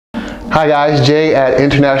Hi guys, Jay at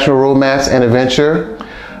International Romance and Adventure.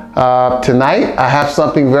 Tonight I have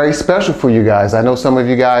something very special for you guys. I know some of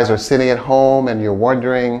you guys are sitting at home and you're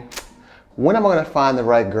wondering, when am I going to find the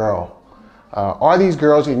right girl? Are these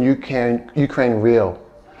girls in Ukraine real?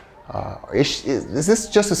 Is this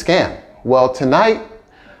just a scam? Well, tonight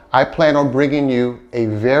I plan on bringing you a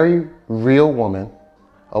very real woman,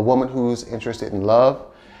 a woman who's interested in love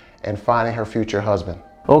and finding her future husband.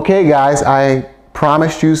 Okay guys, I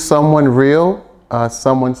promised you someone real,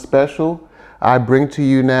 someone special. I bring to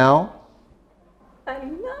you now.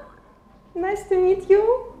 Arina, nice to meet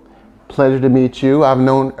you. Pleasure to meet you. I've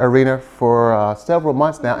known Arina for several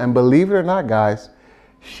months now, and believe it or not guys,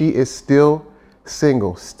 she is still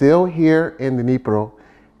single, still here in the Dnipro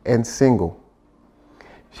and single.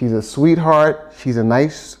 She's a sweetheart, she's a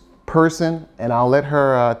nice person, and I'll let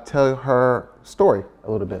her tell her story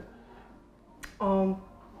a little bit.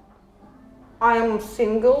 I am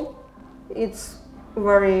single. It's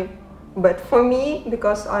very bad for me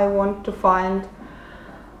because I want to find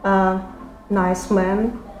a nice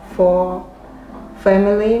man for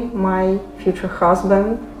family, my future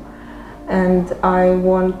husband, and I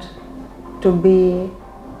want to be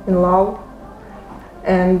in love,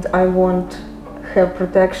 and I want have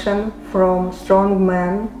protection from strong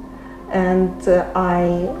men, and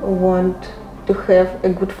I want to have a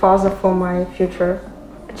good father for my future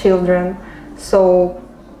children. So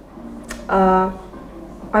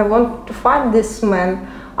I want to find this man.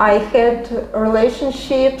 I had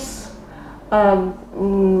relationships in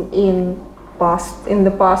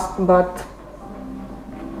the past, but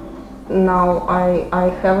now I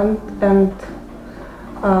haven't, and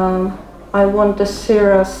I want a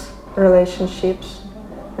serious relationships,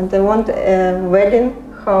 and I want a wedding,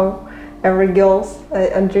 how every girl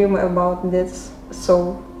dream about this.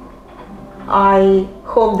 So I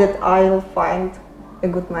hope that I'll find a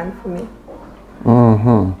good man for me.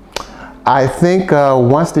 I think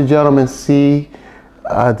once the gentlemen see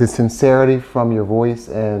the sincerity from your voice,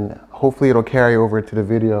 and hopefully it'll carry over to the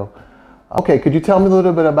video. Okay, could you tell me a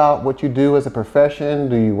little bit about what you do as a profession?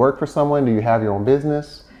 Do you work for someone? Do you have your own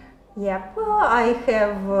business? Yep, I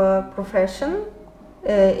have a profession.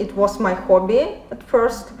 It was my hobby at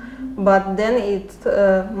first, but then it's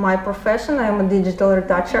my profession. I'm a digital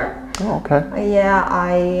retoucher. Oh, okay. Yeah,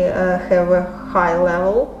 I have a high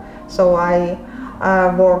level, so I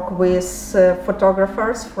work with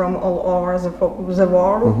photographers from all over the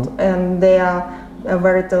world, and they are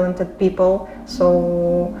very talented people.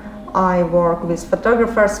 So I work with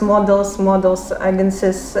photographers, models,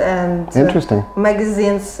 agencies, and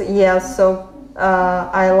magazines. Yeah, so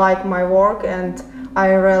I like my work, and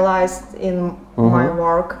I realized in my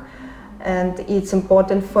work, and it's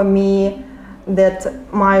important for me that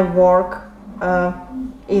my work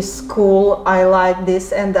is cool. I like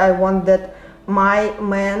this, and I want that my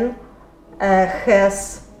man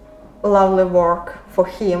has lovely work for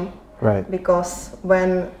him. Right. Because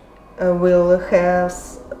when we'll have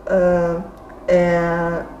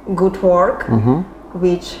a good work,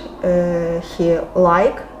 which he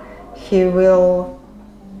like, he will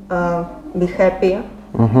be happy.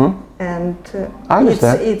 And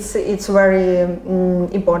it's very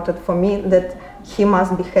important for me that he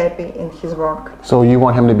must be happy in his work. So you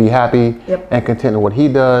want him to be happy Yep. and content in what he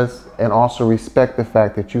does, and also respect the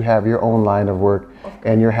fact that you have your own line of work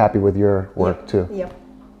and you're happy with your work too. Yep.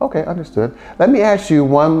 Okay, understood. Let me ask you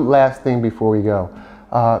one last thing before we go.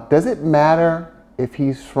 Does it matter if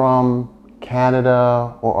he's from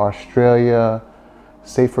Canada or Australia,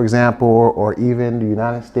 say for example, or even the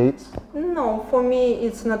United States? No, for me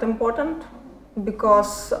it's not important,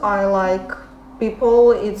 because I like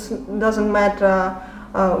people. It doesn't matter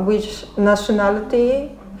which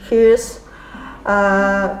nationality he is.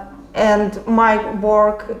 And my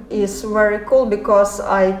work is very cool because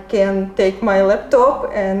I can take my laptop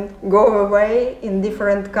and go away in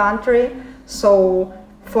different country. So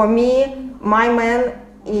for me, my man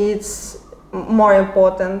is more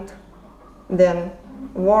important than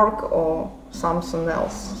work or something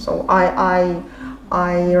else. So I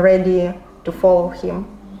ready to follow him.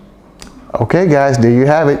 Okay guys, there you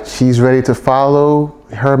have it. She's ready to follow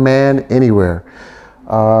her man anywhere.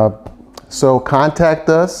 So contact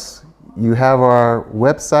us. You have our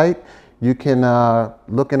website. You can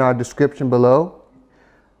look in our description below.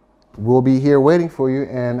 We'll be here waiting for you,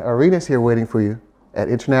 and Arina's here waiting for you at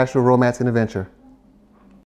International Romance and Adventure.